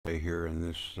Here in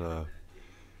this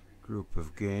group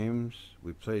of games.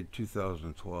 We played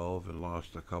 2012 and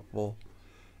lost a couple.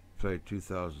 Played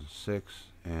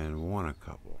 2006 and won a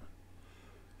couple.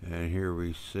 And here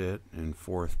we sit in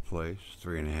fourth place,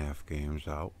 3.5 games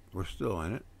out. We're still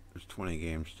in it. There's 20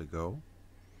 games to go.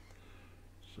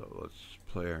 So let's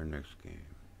play our next game.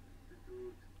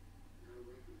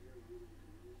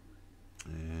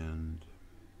 And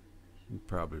I'm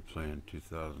probably playing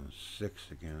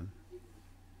 2006 again.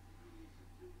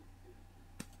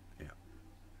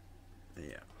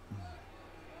 Yeah.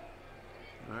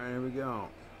 Alright, here we go.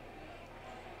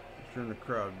 Let's turn the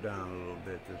crowd down a little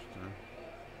bit this time.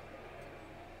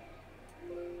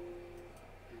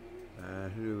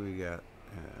 Who do we got?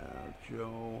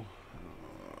 Joe.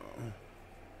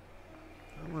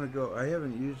 I want to go. I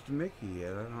haven't used Mickey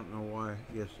yet. I don't know why.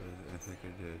 Yes, I think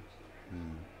I did.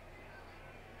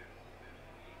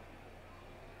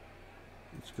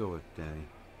 Let's go with Danny.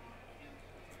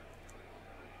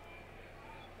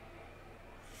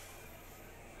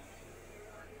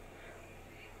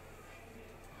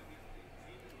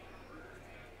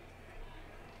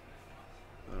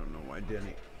 I don't know why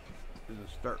Denny isn't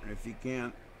starting if he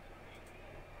can't.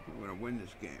 I'm going to win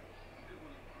this game.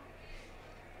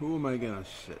 Who am I going to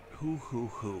sit? Who?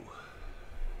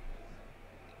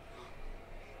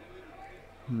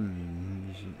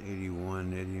 He's an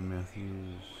 81, Eddie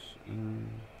Matthews.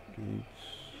 Gates.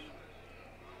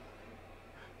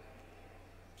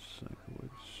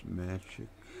 Psychowitz, Magic.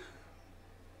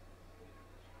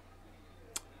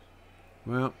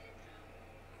 Well,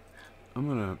 I'm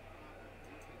going to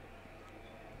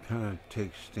kind of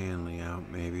take Stanley out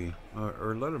maybe,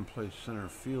 or let him play center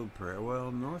field.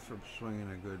 Well, Northrop's swinging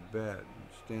a good bat,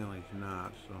 Stanley's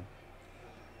not, so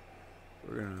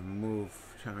we're going to move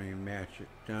Tommy Magic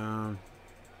down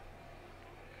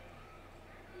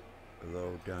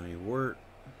below Donnie Wirt.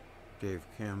 Dave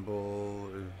Campbell,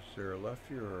 is there a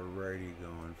lefty or a righty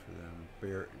going for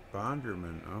them?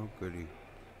 Bondermann, oh goody.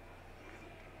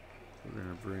 We're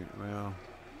going to bring, well,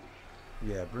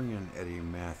 yeah, bring in Eddie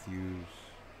Matthews.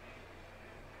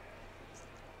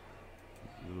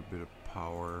 A little bit of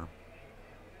power.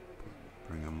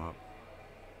 Bring him up.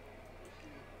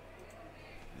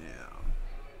 Yeah.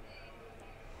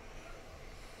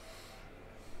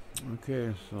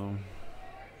 Okay, so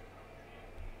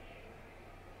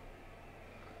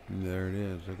there it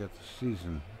is. I got the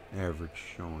season average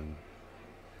showing.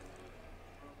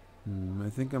 I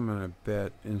think I'm gonna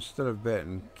bet, instead of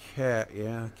betting cash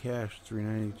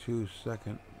 392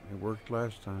 second. It worked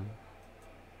last time.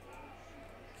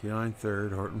 Keyline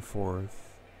third, Horton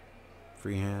fourth.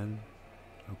 Freehand.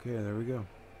 Okay, there we go.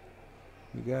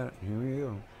 We got it. Here we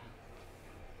go.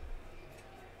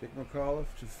 Dick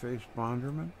McAuliffe to face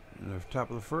Bondermann in the top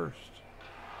of the first.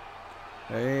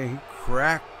 Hey, he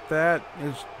cracked that.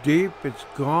 It's deep. It's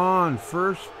gone.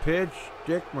 First pitch.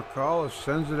 Dick McAuliffe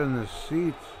sends it in the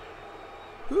seats.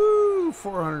 Woo!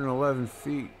 411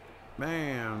 feet.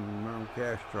 Man, Merrill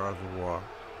Cash draws a walk.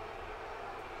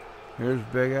 Here's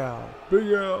Big Al.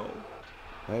 Big Al.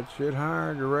 That's hit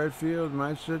hard to right field.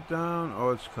 Might sit down.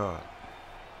 Oh, it's caught.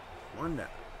 One down.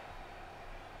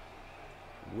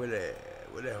 With a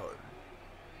hard.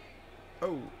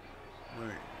 Oh,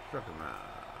 wait, struck him out.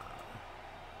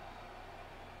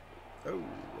 Oh,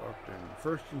 walked in.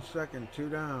 First and second, 2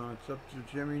 down. It's up to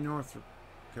Jimmy Northrup.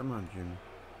 Come on, Jimmy.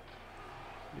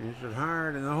 Is it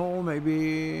hard in the hole?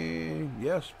 Maybe.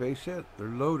 Yes, base hit. They're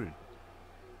loaded.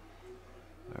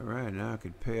 All right, now it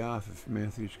could pay off if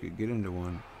Matthews could get into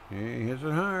one. He hits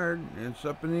it hard. It's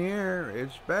up in the air.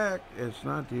 It's back. It's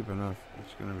not deep enough.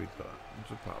 It's going to be caught.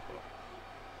 It's a pop-up.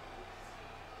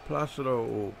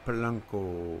 Placido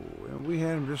Polanco. And we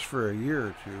had him just for a year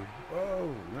or two.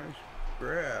 Oh, nice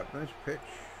grab. Nice pitch.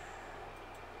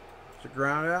 It's a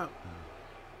ground out.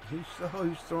 He's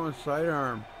throwing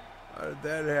sidearm. How did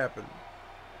that happen?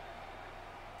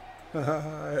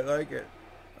 I like it.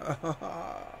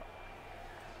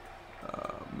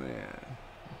 Oh, man.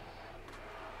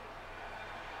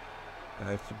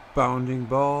 That's a bounding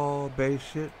ball,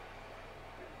 base hit.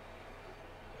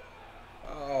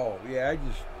 Oh, yeah,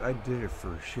 I did it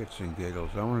for shits and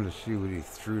giggles. I wanted to see what he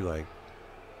threw like.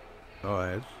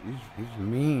 Oh, he's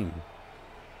mean.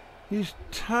 He's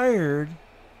tired.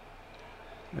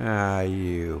 Ah,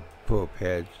 you poop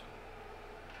heads.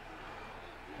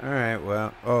 All right,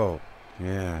 well, oh,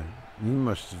 yeah. He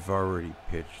must have already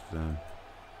pitched then.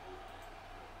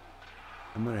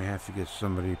 I'm going to have to get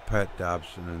somebody, Pat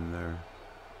Dobson, in there.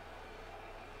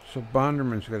 So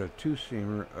Bondermann's got a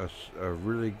 2-seamer, a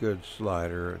really good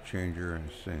slider, a changer, and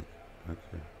a sink.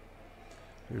 Okay.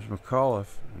 Here's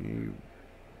McAuliffe. He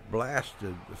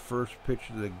blasted the first pitch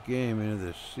of the game into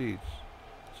the seats.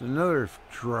 It's another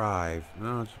drive.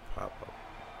 No, it's a pop-up.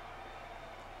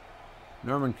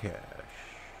 Norman Cash.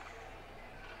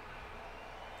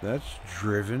 That's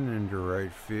driven into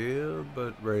right field,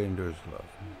 but right into his glove.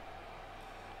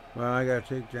 Well, I gotta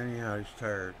take Denny out. He's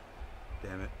tired.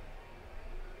 Damn it.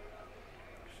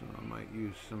 So I might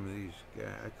use some of these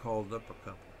guys. I called up a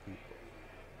couple people.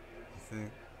 I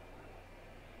think.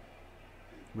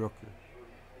 Rooker.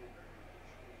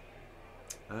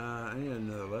 I need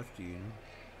another lefty, you know.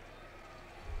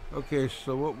 Okay,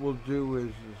 so what we'll do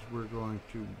is we're going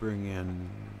to bring in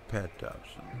Pat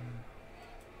Dobson.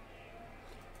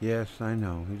 Yes, I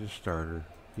know. He's a starter.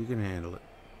 He can handle it.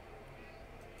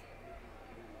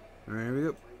 All right, here we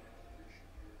go.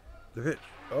 The pitch.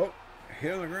 Oh,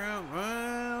 hit on the ground.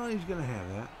 Well, he's going to have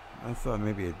that. I thought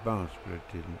maybe it bounced, but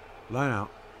it didn't. Line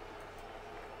out.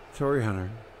 Torrey Hunter.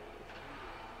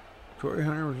 Torrey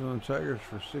Hunter was on the Tigers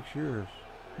for 6 years.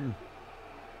 I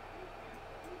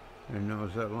didn't know it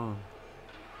was that long.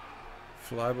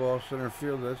 Fly ball center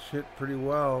field. That's hit pretty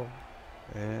well.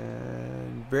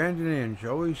 And Brandon Inge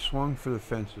always swung for the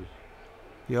fences.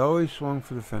 He always swung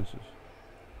for the fences.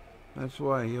 That's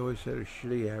why he always had a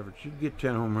shitty average. He'd get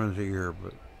 10 home runs a year,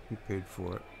 but he paid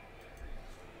for it.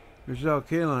 There's Al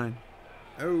Kaline.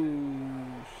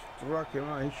 Oh, struck him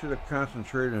out. He should have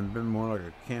concentrated and been more like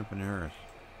a Campaneris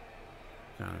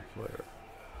kind of player.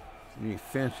 And he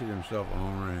fancied himself a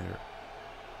home run hitter.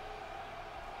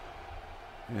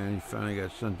 And he finally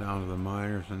got sent down to the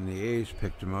minors, and the A's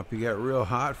picked him up. He got real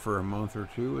hot for a month or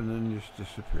two, and then just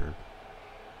disappeared.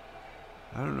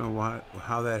 I don't know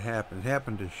how that happened. It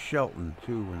happened to Shelton,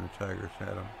 too, when the Tigers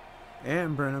had him.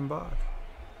 And Brennan Bosch.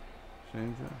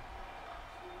 Same thing.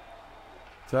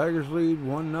 Tigers lead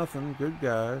 1-0. Good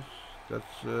guys.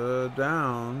 That's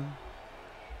down.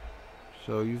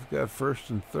 So you've got first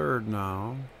and third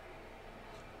now.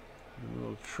 A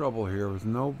little trouble here with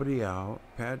nobody out.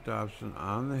 Pat Dobson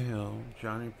on the hill.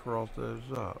 Johnny Peralta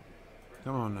is up.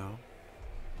 Come on now.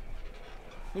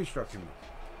 He struck him out.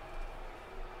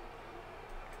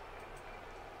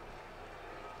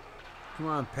 Come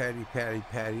on, Patty.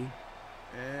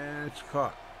 And it's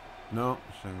caught. No,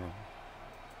 single.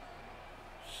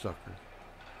 Sucker.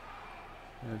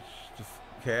 That's the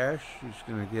Cash. He's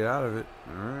going to get out of it.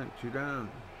 All right, 2 down.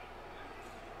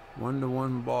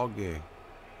 1-1 ball game.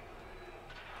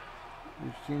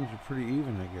 These teams are pretty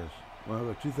even, I guess. Well,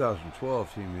 the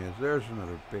 2012 team is. There's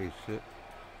another base hit.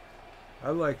 I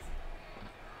like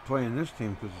playing this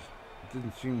team because it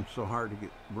didn't seem so hard to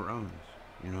get runs.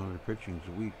 You know, their pitching's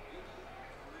weak.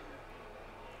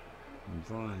 I'm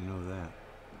glad I know that.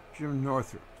 Jim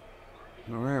Northrup.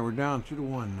 All right, we're down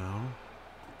 2-1 now.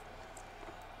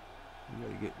 We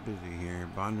gotta get busy here.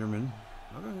 Bondermann,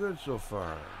 looking good so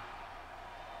far.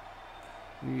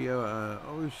 He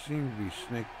always seemed to be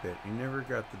snake bit. He never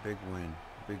got the big win,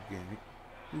 big game.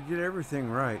 He did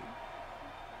everything right.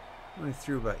 Only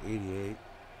threw about 88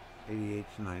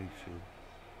 to 92.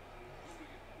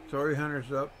 Torrey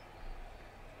Hunter's up.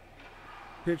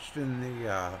 Pitched in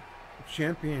the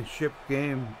championship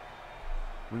game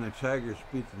when the Tigers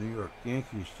beat the New York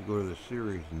Yankees to go to the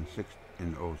series in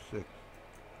 06.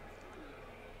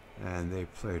 And they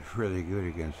played really good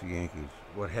against the Yankees.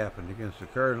 What happened against the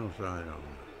Cardinals, I don't know.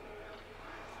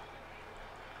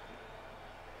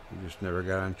 He just never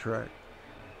got on track.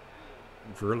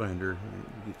 Verlander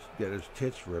got his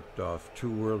tits ripped off.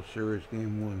 2 World Series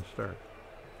Game 1 start.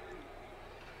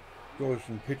 Goes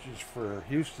and pitches for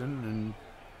Houston and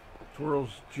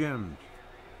twirls gems.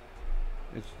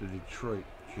 It's the Detroit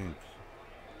Jinx.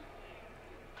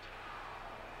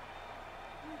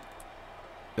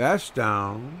 That's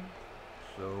down.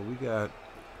 So we got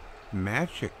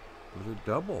Magic with a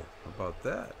double. How about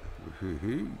that? He's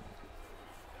been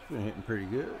hitting pretty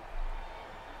good.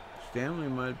 Stanley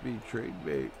might be trade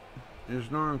bait. There's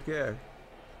Norman Cash.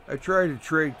 I tried to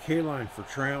trade Kaline for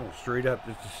Trammell straight up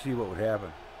just to see what would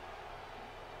happen.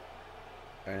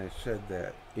 And it said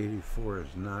that 84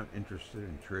 is not interested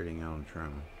in trading Alan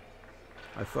Trammell.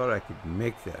 I thought I could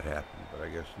make that happen, but I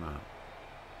guess not.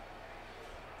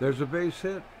 There's a base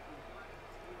hit.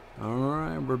 All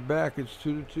right, we're back. It's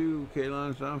 2-2.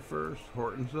 Kaline's on first.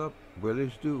 Horton's up.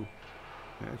 Willie's due.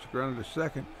 That's grounded to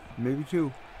second. Maybe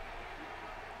 2.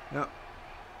 Yep.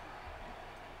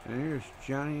 And here's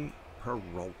Johnny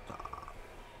Peralta.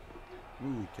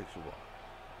 Ooh, he takes a walk.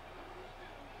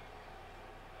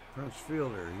 Prince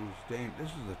Fielder, he's dang. This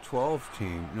is the 12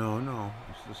 team. No,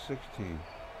 it's the 16.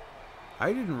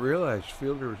 I didn't realize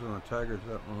Fielder was on the Tigers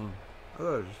that long. I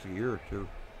thought it was just a year or 2.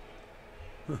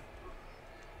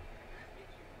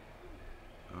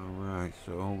 Alright,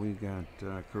 so we got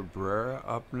Cabrera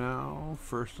up now,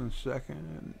 first and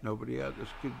second. Nobody out.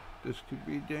 This could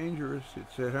be dangerous.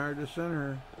 It's hit hard to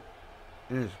center.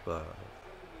 In his glove.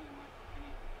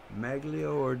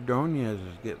 Maglio Ordonez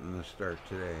is getting the start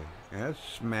today. That's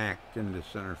smacked into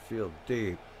center field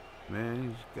deep. Man,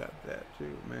 he's got that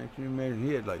too. Man, can you imagine?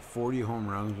 He had like 40 home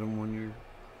runs in 1 year.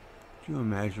 Can you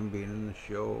imagine being in the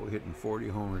show, hitting 40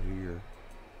 homers a year?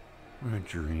 What a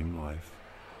dream life.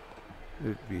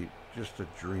 It'd be just a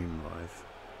dream life.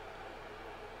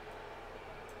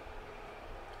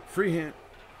 Free hit.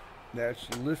 That's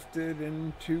lifted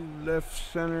into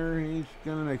left center. He's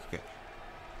going to make the catch.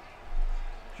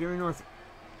 Jimmy North.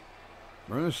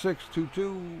 Run a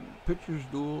 6-2-2. Pitcher's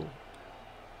duel.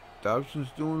 Dobson's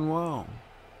doing well.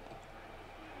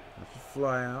 That's a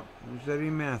fly out. There's Eddie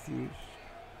Matthews.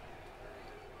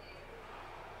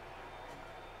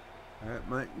 That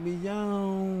might be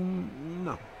down.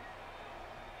 No.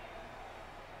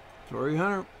 Torrey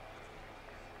Hunter.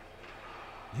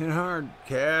 Hit hard.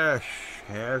 Cash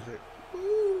has it.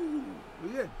 Woo. We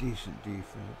got decent defense.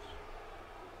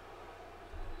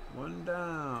 One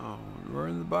down. We're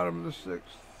in the bottom of the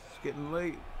sixth. It's getting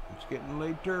late. It's getting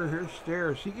later. Here's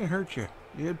Stairs. He can hurt you.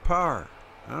 He had power.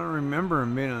 I don't remember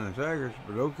him being on the Tigers,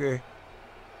 but okay.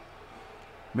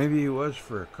 Maybe he was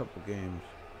for a couple games.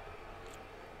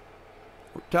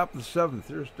 We're top of the seventh.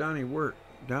 There's Donnie Wirt.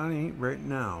 Donnie, right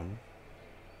now,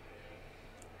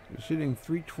 is hitting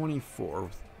 .324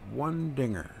 with one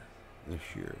dinger this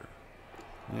year.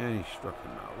 And he struck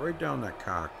him out. Right down that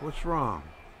cock. What's wrong?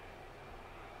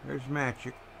 There's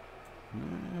Magic.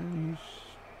 And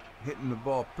he's hitting the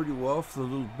ball pretty well for the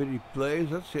little bitty plays.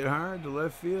 That's hit hard to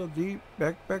left field, deep,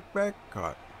 back,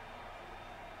 caught.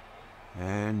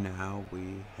 And now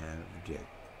we have Dick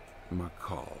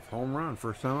McCall. Home run,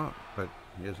 first time up, but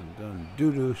he hasn't done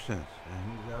doo-doo since.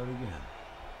 And he's out again.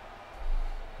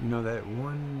 You know, that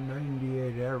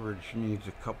 198 average needs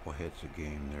a couple hits a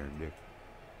game there, Dick.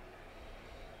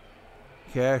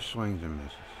 Cash swings and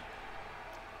misses.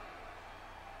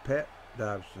 Pat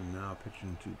Dobson now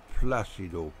pitching to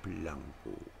Placido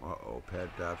Blanco. Uh-oh,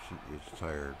 Pat Dobson is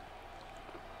tired.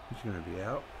 He's going to be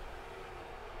out.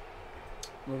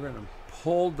 We're going to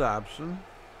pull Dobson.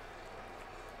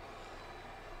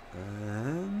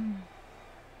 And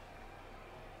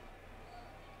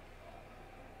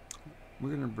we're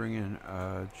going to bring in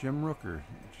Jim Rooker.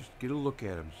 Just get a look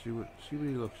at him. See what he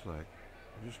looks like.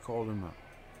 I just called him up.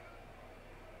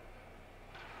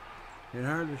 Hit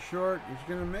hard to short. He's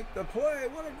going to make the play.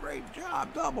 What a great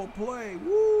job. Double play.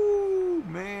 Woo,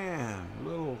 man.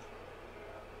 Little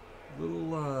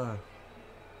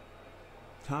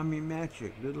Tommy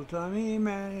Magic. Little Tommy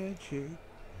Magic.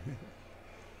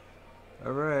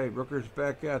 All right, Rooker's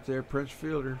back out there. Prince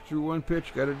Fielder threw one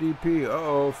pitch, got a DP.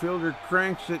 Uh-oh, Fielder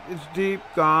cranks it. It's deep,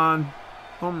 gone.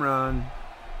 Home run.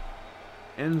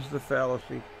 Ends the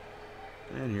fallacy.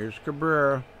 And here's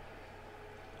Cabrera.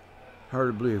 Hard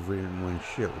to believe we didn't win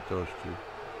shit with those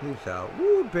two. He's out.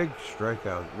 Woo, big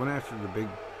strikeout. Went after the big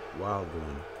wild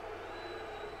one.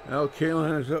 Now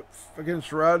Kalen is up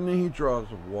against Rodney. He draws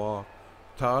a walk.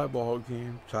 Tie ball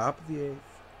game. Top of the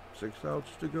eighth. 6 outs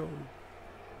to go.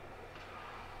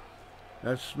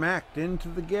 That's smacked into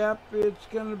the gap. It's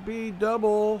going to be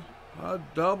double. A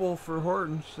double for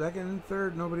Horton. Second and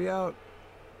third. Nobody out.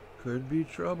 Could be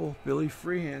trouble. Billy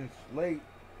Freehan. It's late.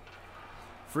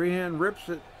 Freehan rips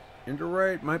it into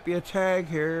right. Might be a tag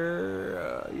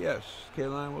here. Yes.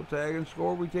 K-Line will tag and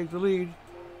score. We take the lead.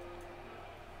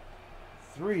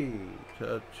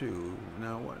 3-2.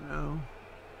 Now what now?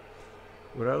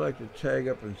 Would I like to tag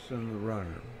up and send the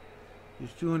runner?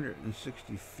 He's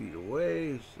 260 feet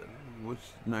away. So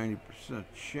what's 90%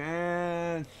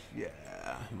 chance? Yeah,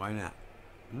 why not?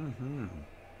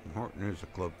 Horton is a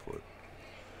clubfoot.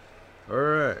 All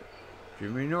right.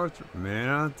 Jimmy Northrup, man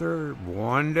on third.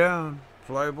 One down.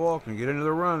 Fly ball can get into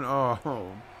the run.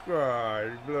 Oh,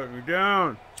 God. He let me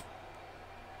down.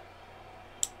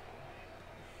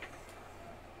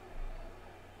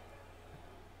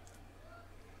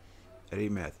 Eddie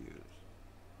Matthews.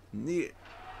 Need it.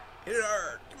 Hit it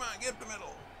hard. Come on, get up the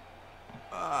middle.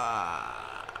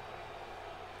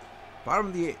 Bottom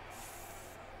of the eighth.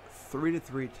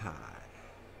 3-3 tie.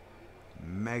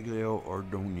 Maglio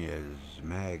Ordonez.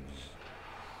 Mags.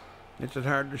 It's it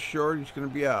hard to short. He's going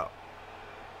to be out.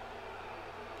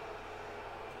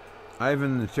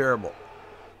 Ivan the Terrible.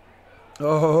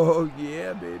 Oh,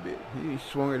 yeah, baby. He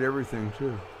swung at everything,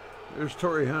 too. There's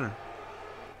Torrey Hunter.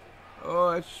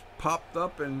 Oh, it's popped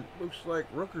up and looks like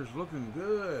Rooker's looking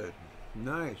good.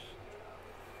 Nice.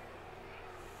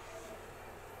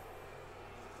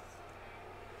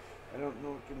 I don't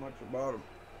know too much about him.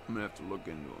 I'm going to have to look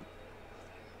into them.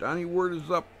 Donnie Ward is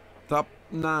up. Top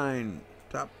 9.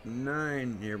 Top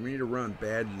 9 here. We need to run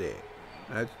badly.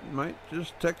 That might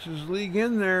just Texas League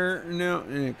in there. No,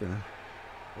 it ain't gonna.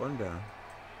 One down.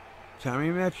 Tommy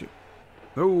Matchett.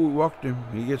 Oh, walked him.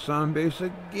 He gets on base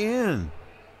again.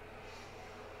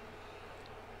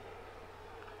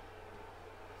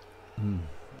 I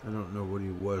don't know what he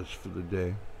was for the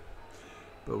day.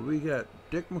 But we got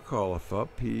Dick McAuliffe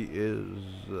up. He is,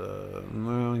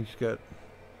 well, he's got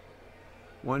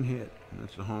one hit.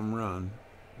 That's a home run.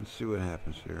 Let's see what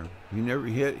happens here. He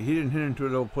didn't hit into a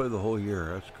double play the whole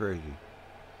year. That's crazy.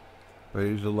 But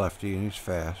he's a lefty and he's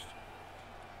fast.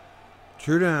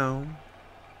 2 down.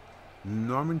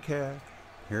 Norman Cash.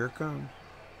 Here it comes.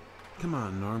 Come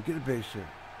on, Norm. Get a base hit.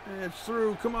 It's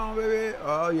through. Come on, baby.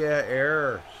 Oh, yeah.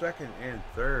 Error. Second and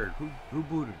third. Who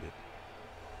booted it?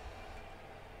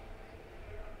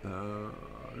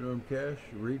 Norm Cash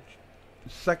reached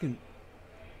second.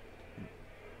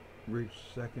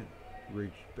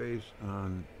 Reached base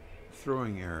on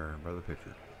throwing error by the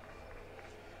pitcher.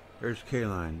 There's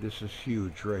K-line. This is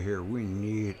huge right here. We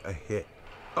need a hit.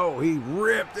 Oh, he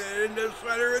ripped it into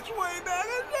center. It's way back.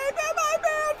 My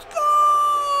man's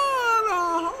gone. A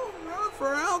home run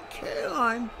for Al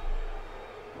K-line.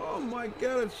 Oh my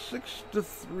God! It's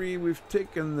 6-3. We've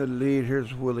taken the lead.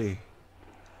 Here's Willie.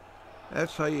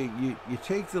 That's how you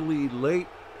take the lead late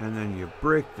and then you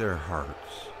break their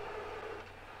hearts.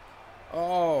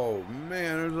 Oh,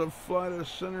 man, there's a fly to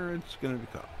center. It's going to be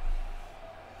caught.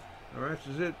 All right,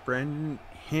 this is it. Brandon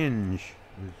Hinge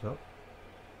is up.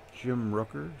 Jim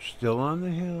Rooker still on the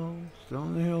hill.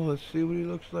 Let's see what he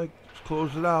looks like. Let's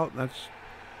close it out. That's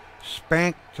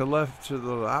spanked to left to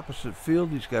the opposite field.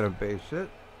 He's got a base hit.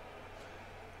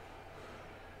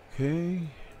 Okay,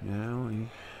 now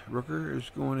Rooker is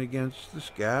going against this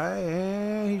guy,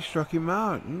 and he struck him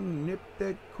out. Nipped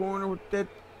that corner with that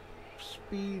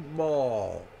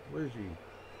speedball. What is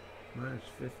he?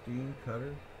 -15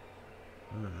 cutter?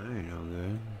 Oh, that ain't no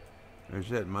good. There's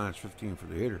that -15 for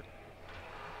the hitter.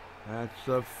 That's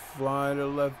a fly to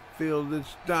left field.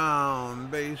 It's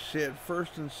down. Base hit.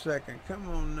 First and second. Come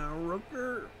on now,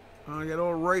 Rooker. Oh, I got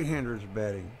all right-handers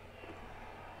batting.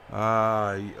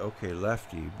 Okay,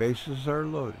 lefty. Bases are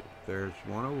loaded. There's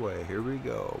one away. Here we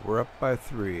go. We're up by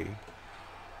 3.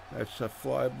 That's a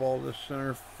fly ball to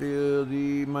center field.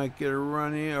 He might get a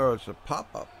run in. Oh, it's a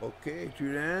pop-up. Okay,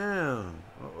 2 down.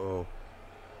 Uh-oh.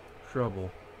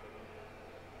 Trouble.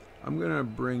 I'm going to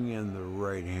bring in the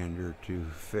right-hander to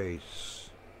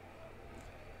face.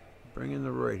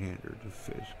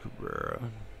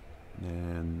 Cabrera.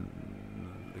 And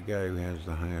the guy who has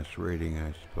the highest rating,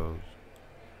 I suppose.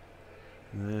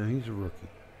 No, he's a rookie.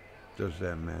 Does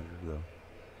that matter, though?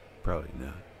 Probably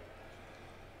not.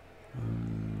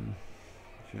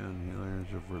 John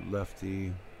Hiller's over at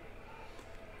lefty.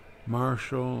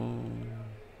 Marshall.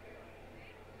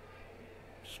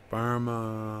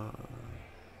 Sparma.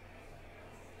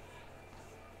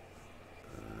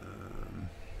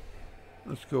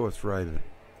 Let's go with Ryden.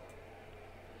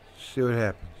 See what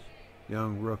happens.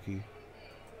 Young rookie.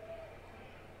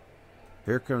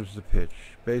 Here comes the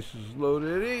pitch. Bases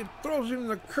loaded. He throws him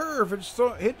the curve. It's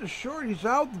hit the short. He's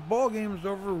out. The ball game is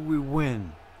over. We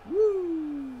win.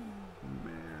 Woo!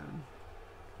 Man.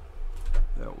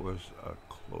 That was a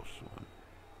close one.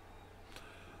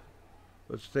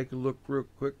 Let's take a look real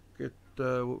quick at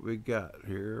what we got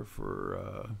here for,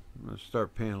 I'm going to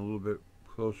start paying a little bit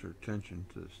closer attention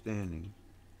to the standings.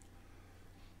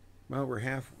 Well, we're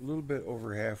a little bit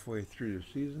over halfway through the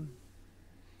season.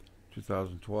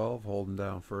 2012, holding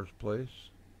down first place.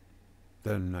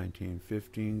 Then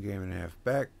 1915, game and a half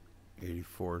back.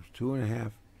 84 is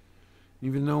 2.5.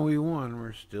 Even though we won,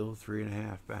 we're still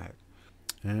 3.5 back.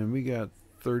 And we got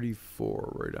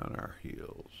 34 right on our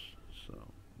heels.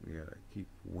 So we got to keep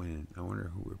winning. I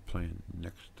wonder who we're playing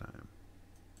next time.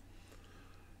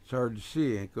 It's hard to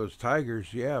see. It goes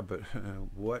Tigers, yeah, but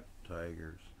what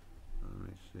Tigers? Let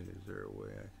me see. Is there a way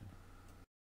I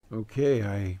can... Okay,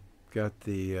 I got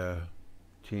the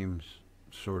teams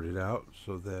sorted out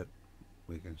so that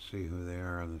we can see who they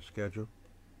are on the schedule.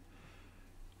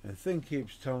 The thing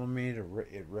keeps telling me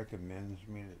it recommends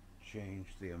me to change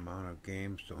the amount of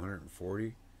games to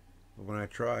 140, but when I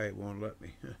try, it won't let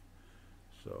me.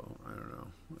 So I don't know.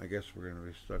 I guess we're going to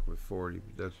be stuck with 40,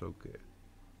 but that's okay.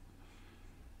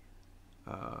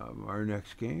 Our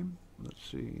next game, let's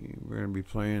see, we're going to be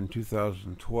playing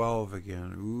 2012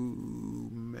 again. Ooh,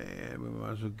 man, we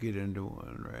might as well get into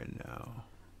one right now.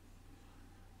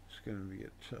 It's going to be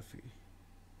a toughie.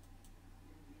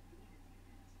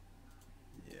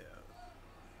 Yeah.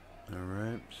 All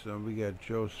right, so we got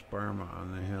Joe Sparma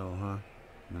on the hill, huh?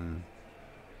 And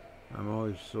I'm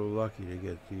always so lucky to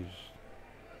get these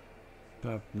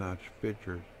top-notch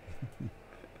pitchers.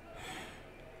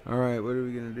 Alright, what are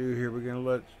we going to do here? We're going to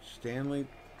let Stanley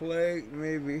play,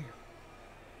 maybe.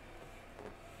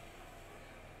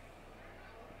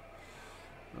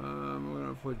 I'm going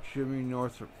to put Jimmy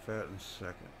Northrop Fat in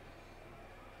second.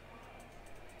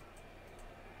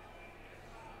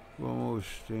 Almost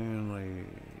Stanley.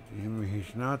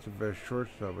 He's not the best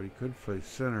shortstop, but he could play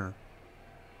center.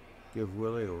 Give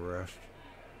Willie a rest.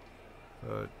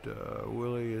 But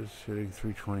Willie is hitting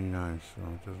 329, so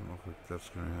it doesn't look like that's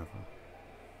going to happen.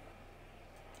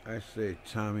 I say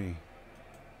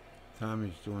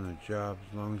Tommy's doing a job.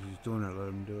 As long as he's doing it, let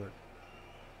him do it.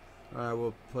 Alright,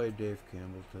 we'll play Dave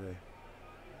Campbell today.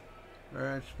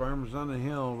 Alright, Sparmer's on the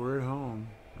hill. We're at home.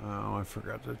 Oh, I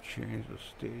forgot to change the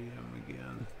stadium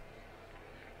again.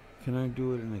 Can I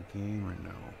do it in a game or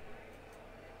no?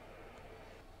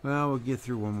 Well, we'll get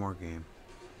through one more game.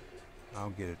 I'll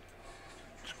get it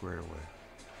squared away.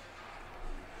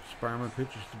 Sparmer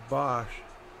pitches to Bosch.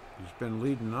 He's been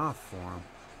leading off for him.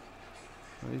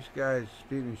 Well, these guys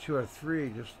beat me 2 out of 3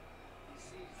 just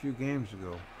a few games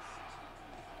ago.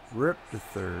 Rip to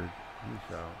third.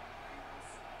 He's out.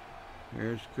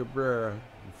 Here's Cabrera.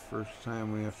 The first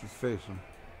time we have to face him.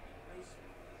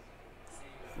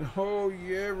 Oh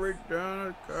yeah, right down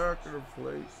the cock of the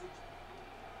plate.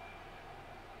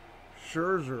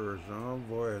 Scherzer is, oh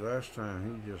boy, last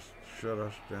time he just shut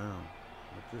us down.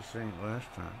 But this ain't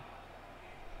last time.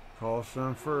 Call us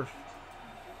on first.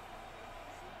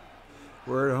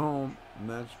 We're at home,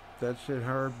 and that's hit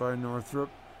hard by Northrop,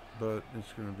 but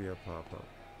it's going to be a pop-up.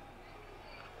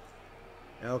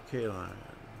 Al Kaline,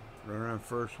 runner on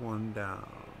first, one down.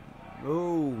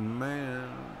 Oh man,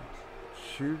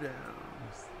 2 down.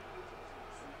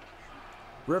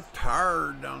 Ripped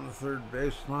hard down the third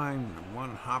baseline.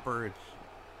 One hopper,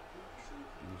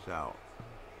 he's out.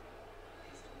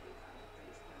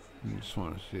 I just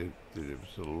want to see if it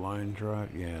was a line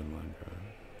drive. Yeah, line drive.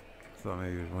 Thought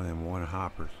maybe it was one of them one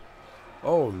hoppers.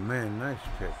 Oh man, nice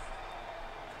pitch.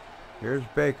 Here's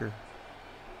Baker.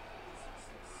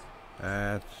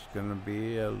 That's gonna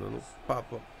be a little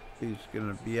pop-up. He's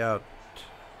gonna be out.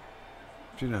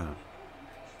 2 down.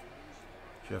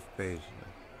 Jeff Bezos.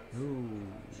 Ooh,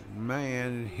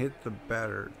 man, it hit the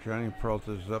batter. Johnny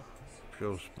Peralta's up.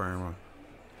 Joe Sparma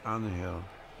on the hill.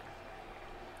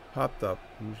 Hopped up.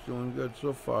 He's doing good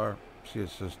so far. See, it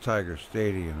says Tiger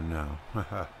Stadium now.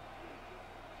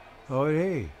 Oh,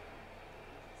 hey.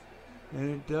 And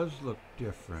it does look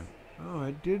different. Oh,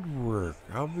 it did work.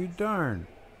 I'll be darned.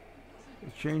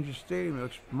 It changed the stadium. It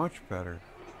looks much better.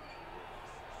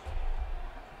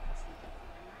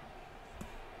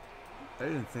 I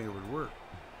didn't think it would work.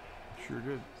 It sure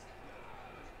did.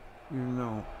 Even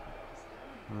though.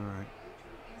 Alright.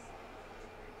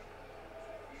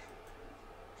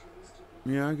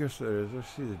 Yeah, I guess that is. I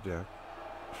see the deck.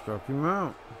 Struck him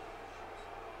out.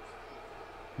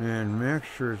 Man, Max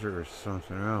Scherzer is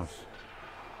something else.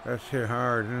 That's hit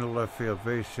hard into left field,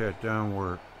 base hit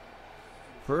downward.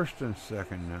 First and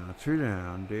second now. 2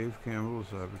 down. Dave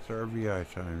Campbell's up. It's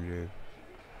RBI time, Dave.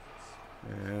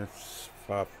 And it's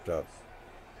popped up.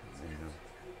 Yeah.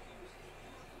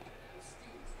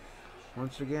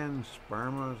 Once again,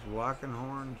 Sparma's locking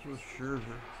horns with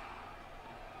Scherzer.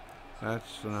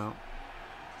 That's an out.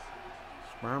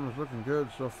 Sparma's looking good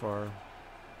so far.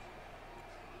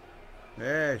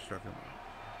 Yeah, he struck him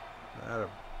out. That a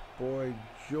boy,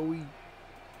 Joey.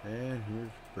 And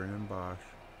here's Brennan Bosch,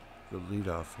 the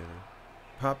leadoff hitter.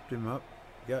 Popped him up,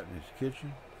 got in his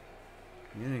kitchen.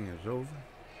 The inning is over.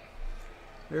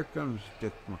 Here comes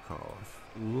Dick McAuliffe.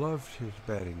 Loved his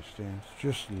batting stance,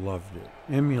 just loved it.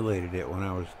 Emulated it when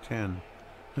I was 10.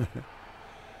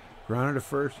 Grounded to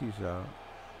first, he's out.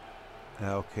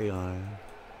 Al Kaline.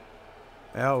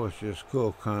 Al was just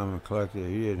cool, calm, and collected.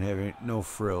 He didn't have no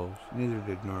frills. Neither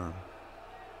did Norm.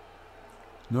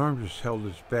 Norm just held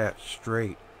his bat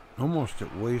straight, almost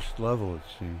at waist level, it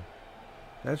seemed.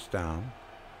 That's down.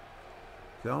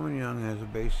 Thelman Young has a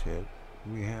base hit.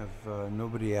 We have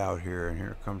nobody out here, and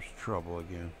here comes trouble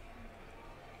again.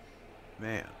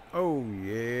 Man. Oh,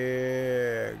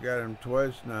 yeah. Got him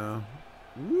twice now.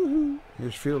 Woohoo.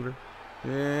 Here's Fielder.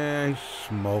 Yeah, he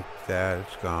smoked that.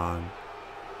 It's gone.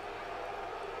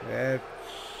 That's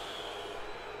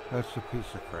a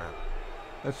piece of crap.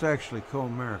 That's actually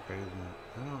Co-America, isn't it?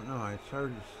 I don't know. It's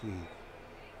hard to see.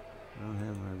 I don't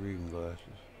have my reading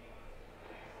glasses.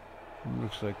 It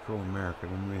looks like Co-America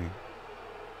to me.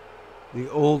 The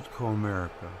old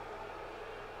Co-America.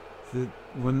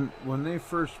 When they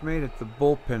first made it, the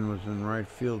bullpen was in right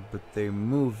field, but they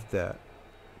moved that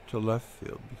to left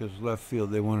field, because left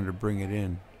field, they wanted to bring it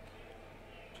in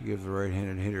to give the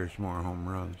right-handed hitters more home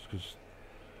runs, because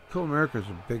Comerica is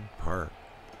a big park.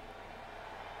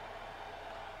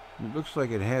 It looks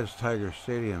like it has Tiger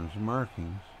Stadium's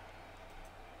markings.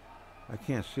 I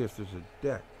can't see if there's a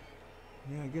deck.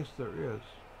 Yeah, I guess there is.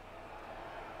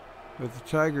 But the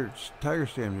Tiger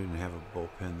Stadium didn't have a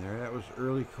bullpen there. That was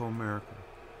early Comerica.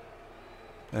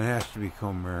 That has to be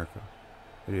Comerica.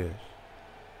 It is.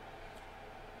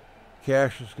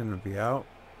 Cash is going to be out.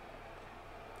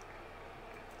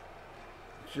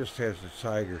 It just has the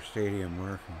Tiger Stadium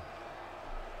marking.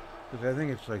 Because I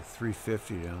think it's like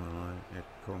 350 down the line at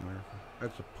Comerica.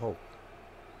 That's a poke.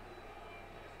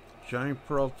 Johnny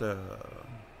Peralta.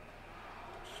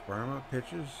 Sparma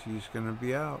pitches. He's going to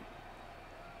be out.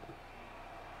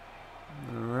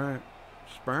 Alright.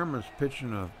 Sparma's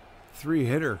pitching a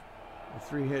three-hitter. A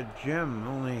three-hit gem.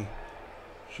 Only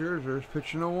Scherzer's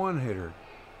pitching a one-hitter.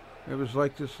 It was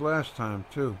like this last time,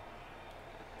 too.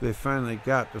 They finally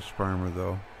got to Sparma,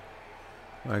 though.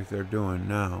 Like they're doing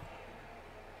now.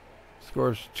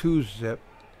 Scores 2-zip.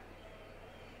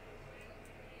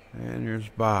 And here's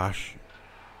Bosch.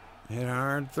 Hit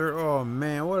hard third. Oh,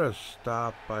 man, what a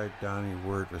stop by Donnie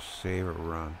Wirt to save a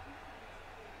run.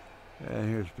 And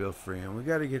here's Bill Freehan. We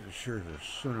got to get to Scherzer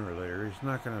sooner or later. He's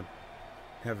not going to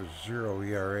have a 0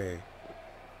 ERA.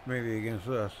 Maybe against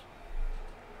us.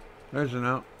 There's an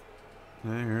out.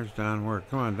 And here's Don Wirt.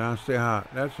 Come on, Don, stay hot.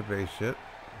 That's a base hit.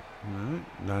 All right.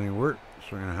 Donnie Wirt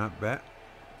swinging a hot bat.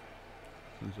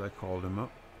 Since I called him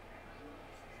up.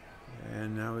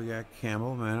 And now we got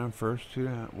Campbell, man on first,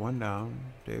 1 down.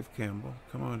 Dave Campbell.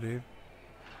 Come on, Dave.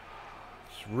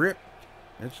 It's ripped.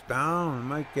 It's down.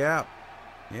 Mike Gap.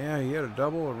 Yeah, he had a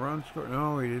double, a run score.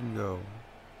 No, he didn't go.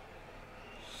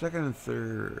 Second and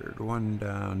third, 1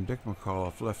 down. Dick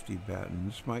McAuliffe, lefty batting.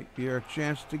 This might be our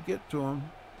chance to get to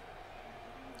him.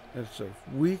 It's a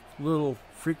weak little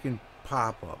freaking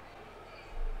pop-up.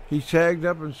 He tagged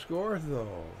up and scored,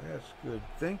 though. That's good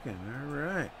thinking. All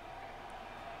right.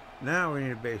 Now we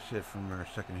need a base hit from our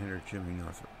second hitter, Jimmy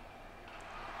Northrup.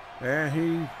 And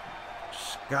he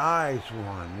skies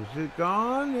one. Is it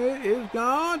gone? It is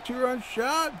gone. 2-run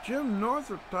shot. Jim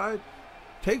Northrup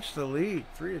takes the lead.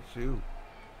 3-2.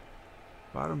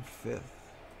 Bottom 5th.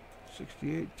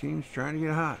 68 teams trying to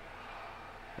get hot.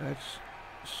 That's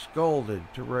scolded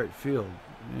to right field.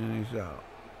 And he's out.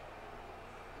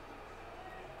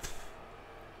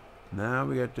 Now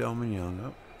we got Delman Young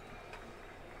up.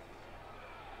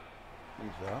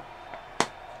 He's out.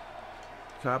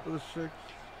 Top of the 6th.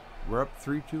 We're up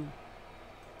 3-2. We're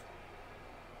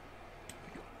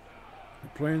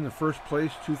playing the first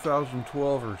place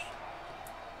 2012ers.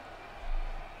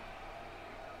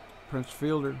 Prince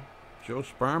Fielder. Joe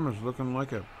Sparma's looking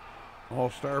like a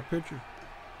all-star pitcher.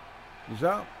 He's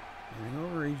out. Inning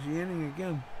over. Easy inning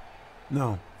again.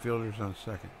 No, Fielder's on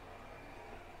second.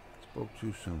 Spoke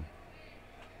too soon.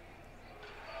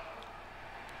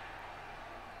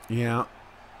 Yeah.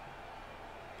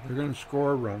 They're going to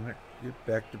score a run. Get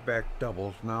back-to-back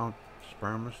doubles. Now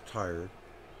Sparma's tired.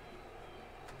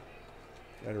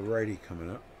 Got a righty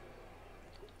coming up.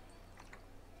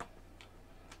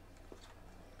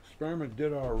 Sparma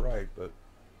did all right, but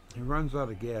he runs out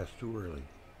of gas too early.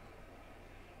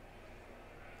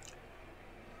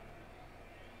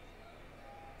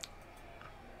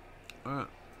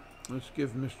 Let's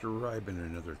give Mr. Ryben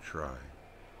another try.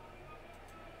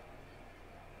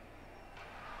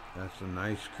 That's a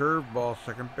nice curveball.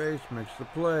 Second base makes the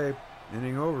play.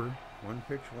 Inning over. 1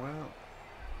 pitch, 1 out.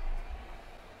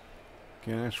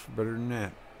 Can't ask for better than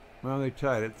that. Well, they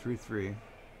tied it 3-3.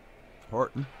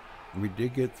 Horton. We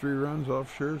did get 3 runs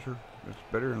off Scherzer. That's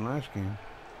better than last game.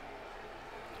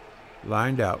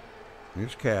 Lined out.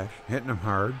 Here's Cash. Hitting him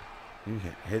hard. He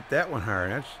hit that one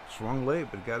hard. That's swung late,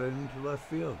 but got it into left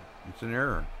field. It's an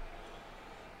error.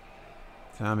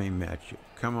 Tommy Magic.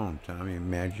 Come on, Tommy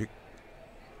Magic.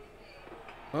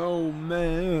 Oh,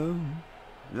 man.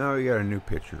 Now we got a new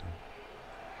pitcher.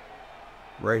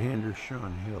 Right-hander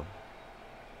Sean Hill.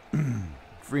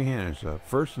 Freehan is up.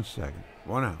 First and second.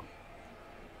 1 out.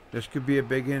 This could be a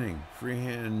big inning.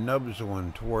 Freehan nubs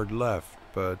one toward left,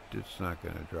 but it's not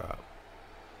going to drop.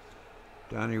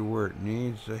 Donnie Wirt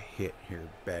needs a hit here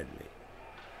badly.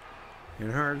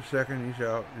 In hard second, he's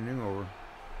out. Inning over.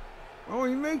 Oh,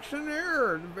 he makes an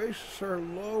error. The bases are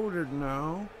loaded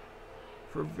now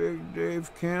for Big Dave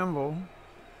Campbell.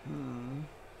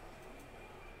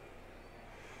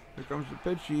 Here comes the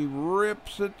pitch. He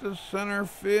rips it to center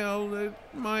field. It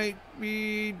might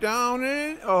be down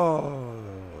in. Oh,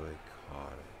 they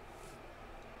caught it.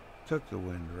 Took the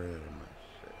wind right out of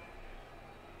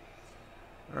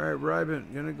my All right,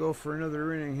 Rybin gonna go for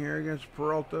another inning here against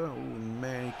Peralta. Oh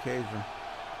man, he K's him.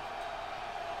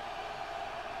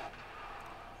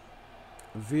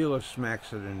 Vila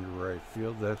smacks it into right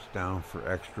field. That's down for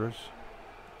extras.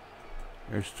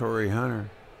 There's Torrey Hunter.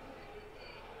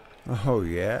 Oh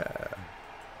yeah,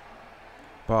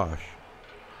 Bosch.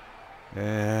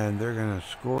 And they're gonna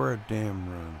score a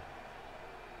damn run.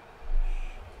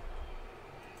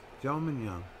 Gentleman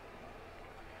Young.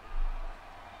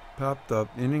 Popped up,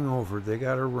 inning over. They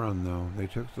got a run though. They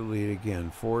took the lead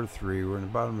again, 4-3. We're in the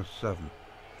bottom of 7.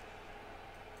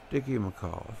 Dickie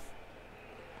McAuliffe.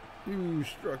 You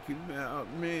struck him out,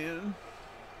 man.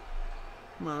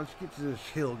 Come on, let's get to this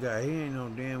Hill guy. He ain't no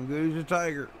damn good. He's a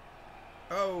Tiger.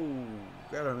 Oh,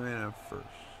 got a man up first.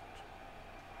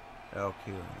 Al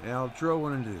Keelan. Al, drill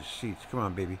one into the seats. Come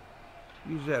on, baby.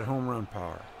 Use that home run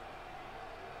power.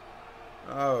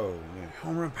 Oh, man.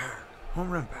 Home run power.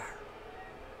 Home run power.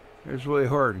 There's Willie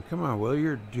Horton. Come on, Willie.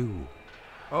 You're due.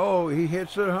 Oh, he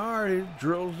hits it hard. He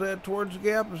drills that towards the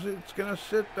gap. It's going to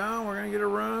sit down. We're going to get a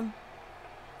run.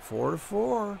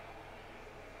 4-4.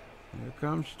 Here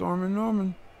comes Stormin'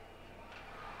 Norman.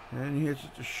 And he hits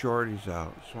it to short. He's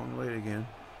out. Swung late again.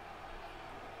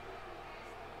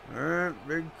 All right,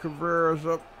 big Cabrera's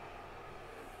up.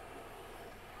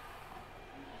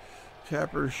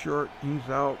 Tapper's short. He's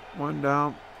out. 1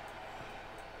 down.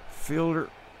 Fielder.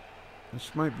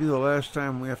 This might be the last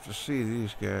time we have to see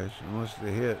these guys, unless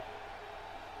they hit.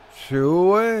 2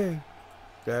 away.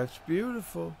 That's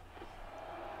beautiful.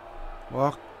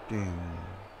 Walked in.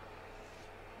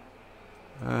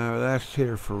 Last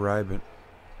hitter for Rybin.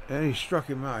 And he struck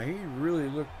him out. He really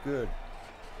looked good.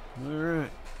 All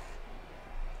right.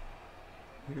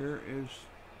 Here is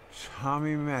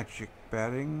Tommy Magic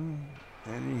batting.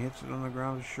 And he hits it on the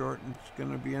ground short, and it's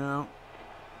going to be an out.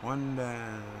 1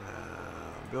 down.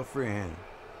 Bill Freehand.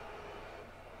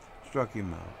 Struck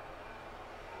him out.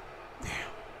 Damn.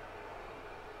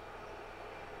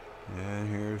 And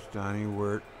here's Donnie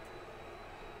Wirt.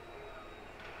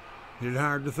 Hit it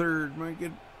hard to third. Make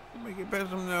it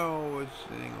past him. No, it's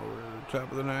sitting over the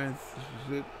top of the 9th. This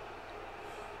is it.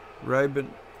 Rybin.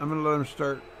 I'm going to let him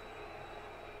start.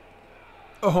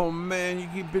 Oh, man, you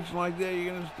keep pitching like that,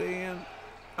 you're going to stay in.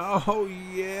 Oh,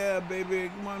 yeah, baby.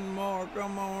 One more.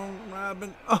 Come on,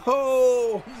 Rybin.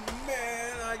 Oh,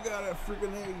 man, I got a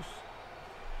freaking ace.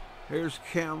 Here's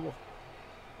Campbell.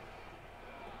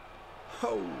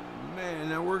 Oh, man,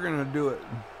 now we're going to do it.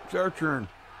 It's our turn.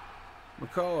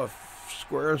 McAuliffe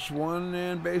squares 1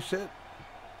 and base hit.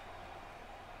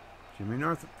 Jimmy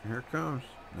Northrup, here it comes.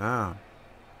 Now.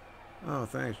 Oh,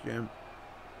 thanks, Jim.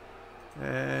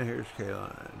 And here's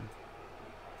K-Line.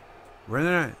 We're in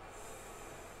the 9th.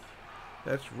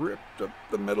 That's ripped up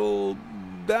the middle.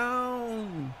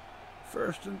 Down.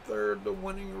 First and third. The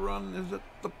winning run is at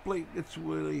the plate. It's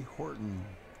Willie Horton.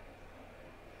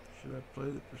 Should I play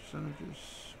the percentages?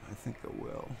 I think I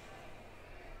will.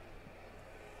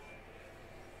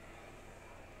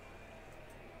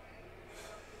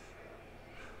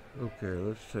 Okay,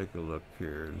 let's take a look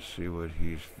here and see what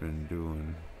he's been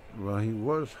doing. Well, he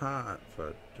was hot,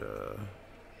 but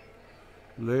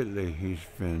lately he's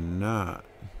been not.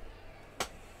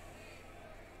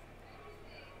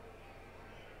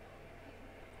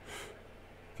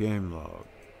 Game log.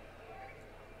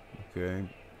 Okay.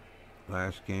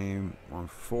 Last game,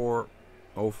 1-4,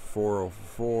 0-4,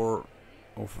 0-4,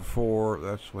 0-4.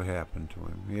 That's what happened to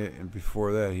him. Yeah, and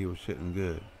before that, he was hitting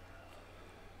good.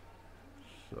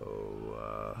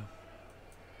 So,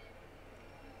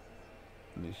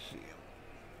 let me see.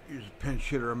 Here's a pinch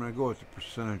hitter. I'm going to go with the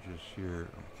percentages here.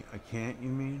 I can't, you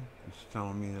mean? It's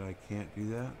telling me that I can't do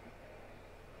that?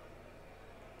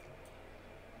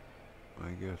 I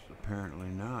guess apparently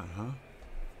not, huh?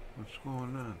 What's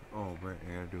going on? Oh, right,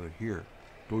 I gotta do it here.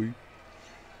 Boy.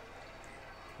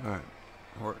 Alright,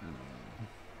 Horton.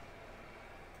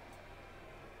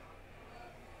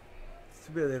 It's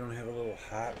too bad they don't have a little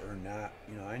hot or not.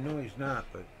 You know, I know he's not,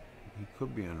 but he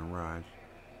could be on the rise.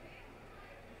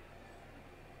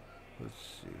 Let's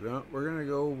see. Well, we're gonna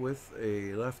go with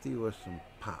a lefty with some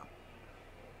pop.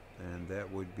 And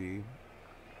that would be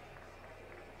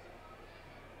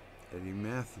Eddie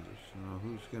Matthews. Now,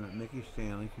 who's going to... Mickey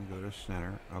Stanley can go to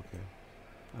center. Okay.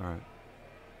 All right.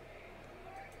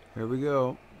 Here we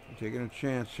go. I'm taking a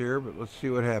chance here, but let's see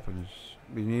what happens.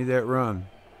 We need that run.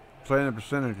 Playing the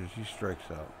percentages. He strikes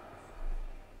out.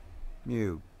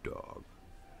 You dog.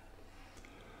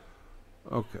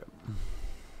 Okay.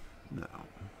 Now.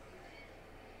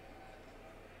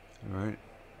 All right.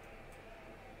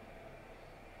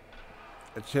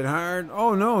 It's hit hard.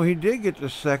 Oh, no, he did get to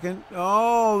second.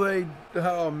 Oh,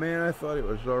 man, I thought it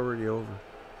was already over.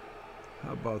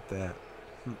 How about that?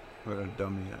 What a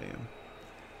dummy I am.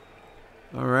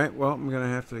 All right, well, I'm going to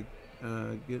have to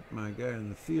get my guy in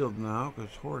the field now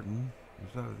because Horton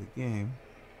is out of the game.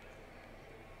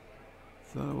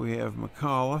 So we have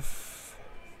McAuliffe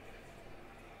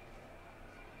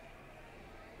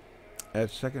at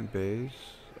second base.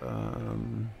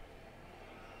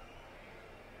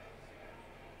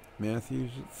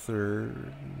 Matthews at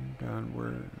third. Down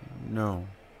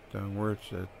where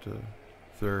it's at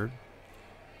third.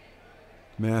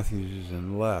 Matthews is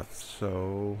in left,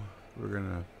 so we're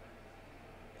gonna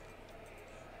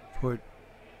put.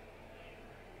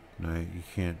 No, you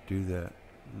can't do that.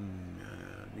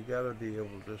 You gotta be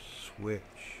able to switch.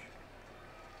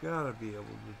 Gotta be able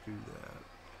to do that.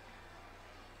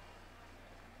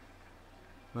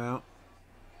 Well,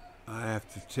 I have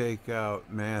to take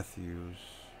out Matthews.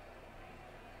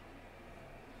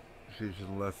 He's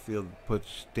in left field. Put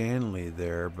Stanley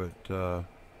there, but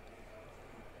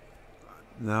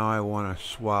now I want to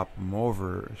swap him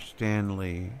over.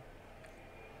 Stanley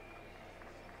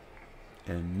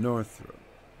and Northrop.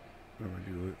 I'm going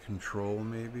to do a control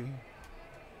maybe.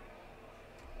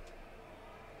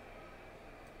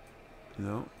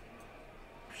 No.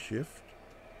 Shift.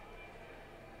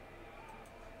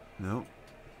 No.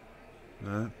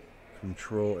 Not.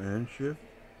 Control and shift.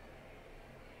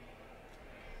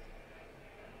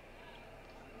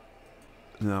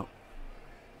 No.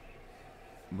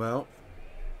 Well,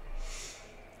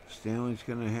 Stanley's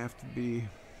going to have to be...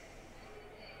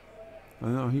 Oh,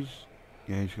 no, he's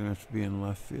going to have to be in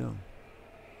left field.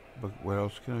 But what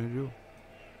else can I do?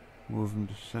 Move him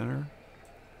to center.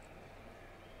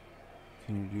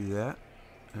 Can you do that?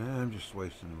 I'm just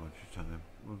wasting a bunch of time.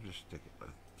 We'll just stick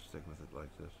with it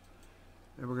like this.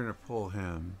 And we're going to pull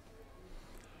him.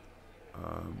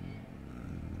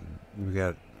 We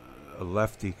got a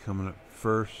lefty coming up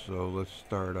first, so let's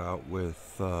start out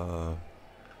with, well,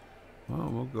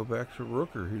 we'll go back to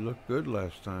Rooker. He looked good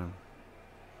last time.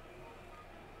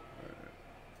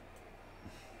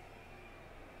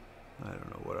 I don't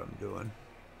know what I'm doing.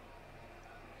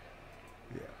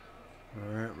 Yeah.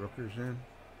 Alright, Rooker's in.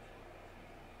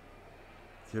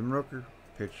 Tim Rooker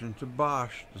pitching to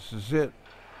Bosch. This is it.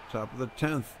 Top of the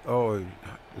 10th. Oh,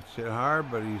 it's hit hard,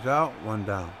 but he's out. One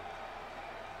down.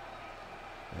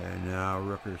 And now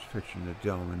Rooker's pitching to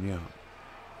Delman Young.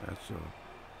 That's a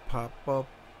pop-up.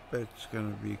 It's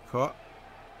going to be caught.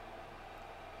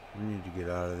 We need to get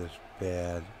out of this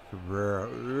bad. Cabrera.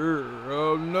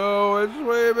 Oh no, it's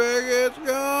way back. It's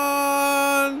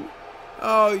gone.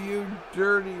 Oh, you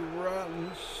dirty,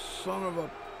 rotten son of a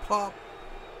pop.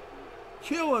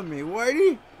 Killing me,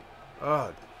 Whitey.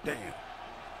 Oh, damn.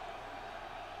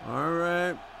 All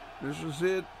right. This is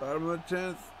it. Bottom of the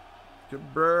 10th.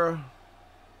 Cabrera.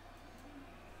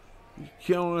 He's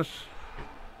killing us.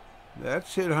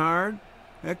 That's hit hard.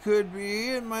 That could be.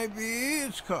 It might be.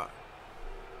 It's caught.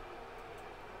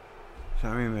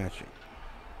 Tommy matching.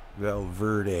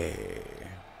 Valverde.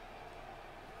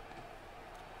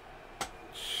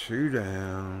 2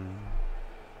 down.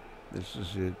 This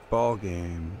is it. Ball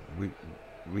game.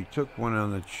 We took one on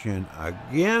the chin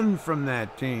again from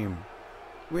that team.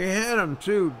 We had them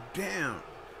too. Damn.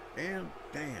 Damn.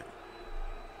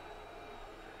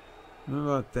 How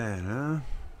about that, huh?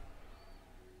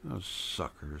 Those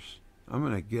suckers. I'm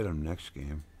going to get them next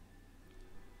game.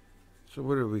 So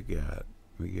what do we got?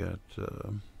 We got,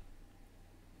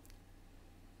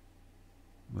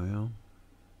 well,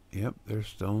 yep, they're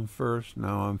still in first.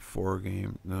 Now I'm 4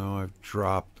 games. No, I've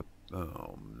dropped.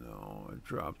 Oh, no, I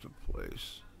dropped a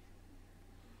place.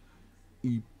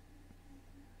 Eep.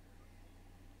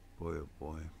 Boy, oh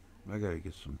boy. I got to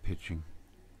get some pitching.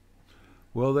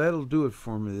 Well, that'll do it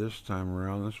for me this time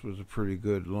around. This was a pretty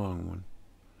good long one.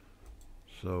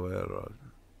 So I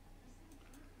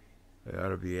ought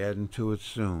to be adding to it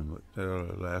soon. But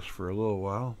that'll last for a little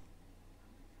while.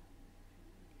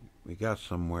 We got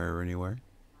somewhere anyway.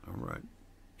 All right.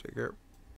 Take care.